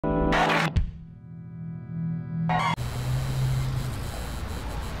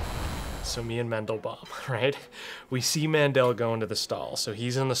So me and Mendelbaum, right? We see Mandel go into the stall, so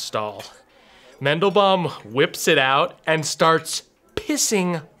he's in the stall. Mendelbaum whips it out and starts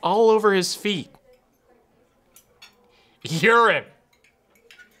pissing all over his feet. Urine.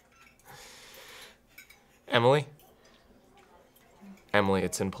 Emily,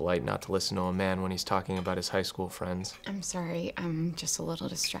 it's impolite not to listen to a man when he's talking about his high school friends. I'm sorry, I'm just a little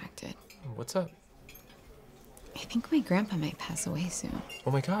distracted. What's up? I think my grandpa might pass away soon.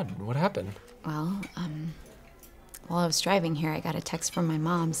 Oh my God, what happened? Well, while I was driving here, I got a text from my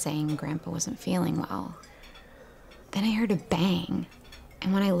mom saying Grandpa wasn't feeling well. Then I heard a bang,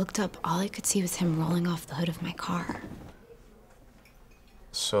 and when I looked up, all I could see was him rolling off the hood of my car.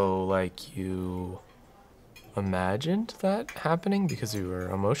 So, like, you imagined that happening because you were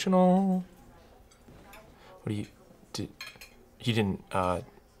emotional? What do you, you didn't,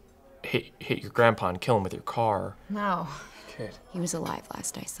 hit your grandpa and kill him with your car? No. Good. He was alive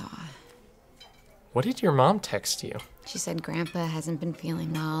last I saw. What did your mom text you? She said Grandpa hasn't been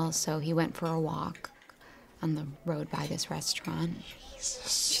feeling well, so he went for a walk on the road by this restaurant.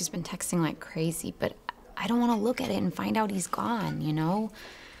 Jesus. She's been texting like crazy, but I don't want to look at it and find out he's gone, you know?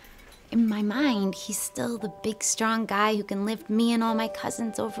 In my mind, he's still the big, strong guy who can lift me and all my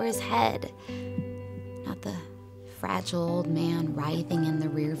cousins over his head. Not the fragile old man writhing in the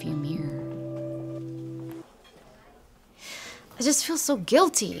rearview mirror. I just feel so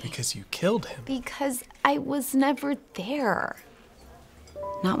guilty. Because you killed him. Because I was never there.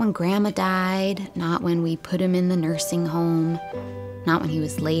 Not when Grandma died, not when we put him in the nursing home, not when he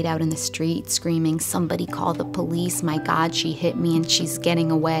was laid out in the street screaming, "Somebody call the police, my God, she hit me and she's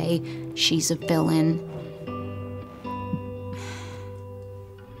getting away, she's a villain."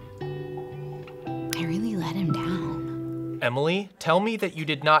 I really let him down. Emily, tell me that you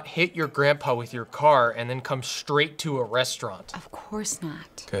did not hit your grandpa with your car and then come straight to a restaurant. Of course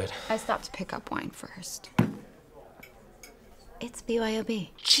not. Good. I stopped to pick up wine first. It's BYOB.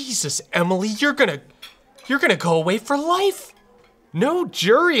 Jesus, Emily, you're gonna go away for life. No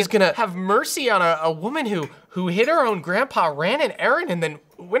jury is gonna have mercy on a woman who hit her own grandpa, ran an errand, and then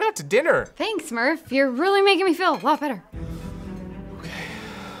went out to dinner. Thanks, Murph. You're really making me feel a lot better. Okay.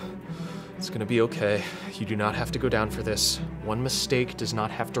 It's gonna be okay. You do not have to go down for this. One mistake does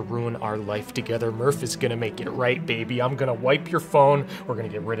not have to ruin our life together. Murph is gonna make it right, baby. I'm gonna wipe your phone. We're gonna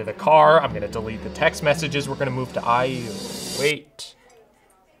get rid of the car. I'm gonna delete the text messages. We're gonna move to IU. Wait.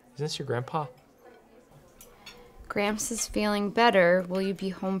 Isn't this your grandpa? Gramps is feeling better. Will you be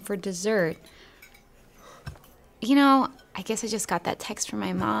home for dessert? You know, I guess I just got that text from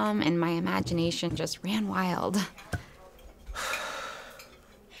my mom and my imagination just ran wild.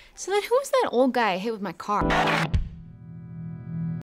 So then who was that old guy I hit with my car?